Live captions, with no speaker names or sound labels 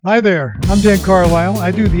Hi there, I'm Dan Carlisle. I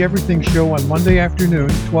do the Everything Show on Monday afternoon,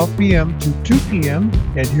 12 p.m. to 2 p.m.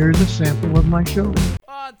 And here's a sample of my show.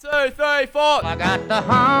 1, 2, 3, 4. I got the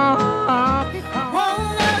honky tonk.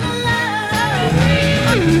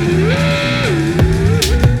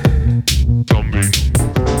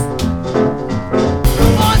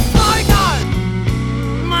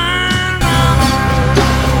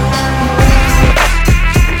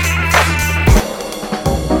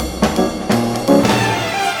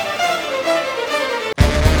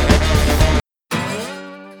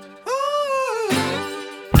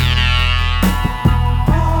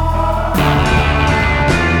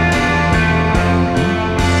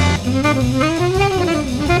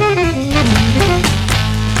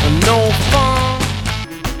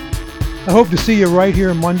 I hope to see you right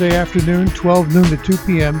here Monday afternoon, 12 noon to 2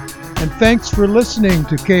 p.m. And thanks for listening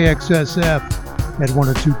to KXSF at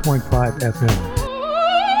 102.5 FM.